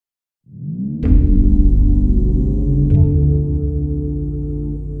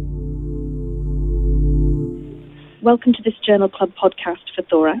Welcome to this Journal Club podcast for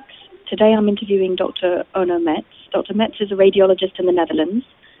Thorax. Today I'm interviewing Dr. Onno Metz. Dr. Metz is a radiologist in the Netherlands,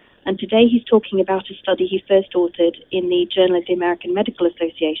 and today he's talking about a study he first authored in the Journal of the American Medical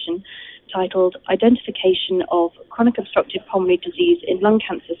Association titled Identification of Chronic Obstructive Pulmonary Disease in Lung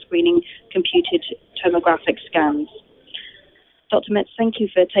Cancer Screening Computed Tomographic Scans. Dr. Metz, thank you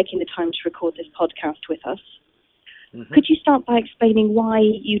for taking the time to record this podcast with us. Mm-hmm. Could you start by explaining why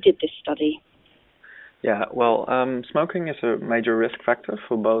you did this study? Yeah, well, smoking is a major risk factor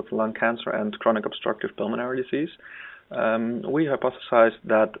for both lung cancer and chronic obstructive pulmonary disease. We hypothesized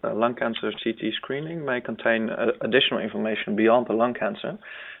that lung cancer CT screening may contain additional information beyond the lung cancer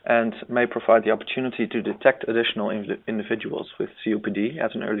and may provide the opportunity to detect additional individuals with COPD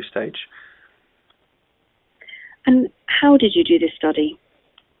at an early stage. And how did you do this study?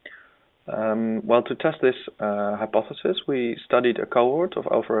 Well, to test this hypothesis, we studied a cohort of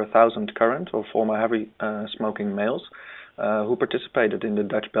over 1,000 current or former heavy smoking males who participated in the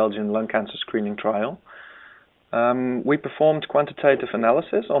Dutch-Belgian lung cancer screening trial. We performed quantitative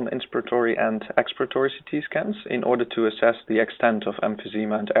analysis on inspiratory and expiratory CT scans in order to assess the extent of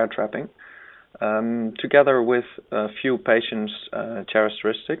emphysema and air trapping. Together with a few patients'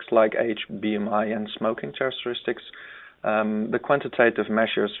 characteristics like age, BMI, and smoking characteristics, the quantitative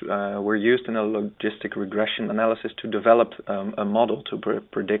measures were used in a logistic regression analysis to develop a model to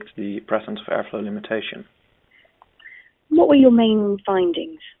predict the presence of airflow limitation. What were your main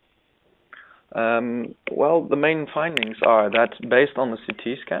findings? Well, the main findings are that based on the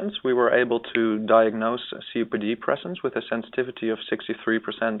CT scans, we were able to diagnose COPD presence with a sensitivity of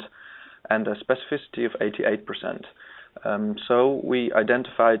 63% and a specificity of 88%. So we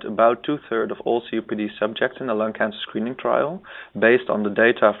identified about 2/3 of all COPD subjects in the lung cancer screening trial based on the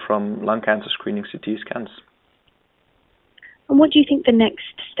data from lung cancer screening CT scans. And what do you think the next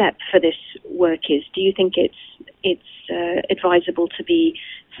step for this work is? Do you think it's advisable to be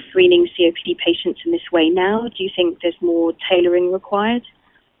screening COPD patients in this way now? Do you think there's more tailoring required?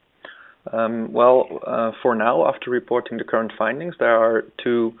 For now, after reporting the current findings, there are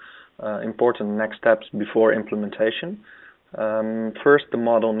two important next steps before implementation. First, the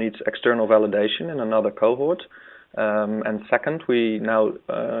model needs external validation in another cohort. And second, we now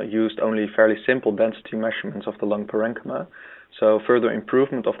used only fairly simple density measurements of the lung parenchyma. So further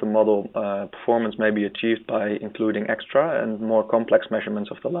improvement of the model performance may be achieved by including extra and more complex measurements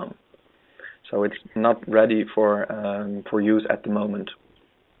of the lung. So it's not ready for use at the moment.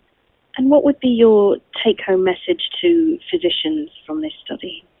 And what would be your take-home message to physicians from this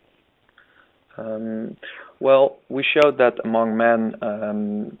study? We showed that among men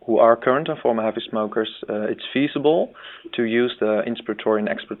who are current and former heavy smokers, it's feasible to use the inspiratory and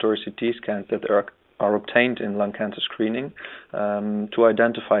expiratory CT scans that are obtained in lung cancer screening to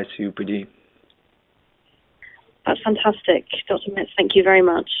identify COPD. That's fantastic. Dr. Metz, thank you very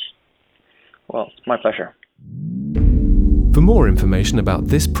much. Well, it's my pleasure. For more information about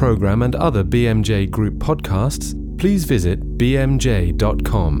this program and other BMJ Group podcasts, please visit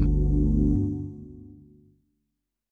bmj.com.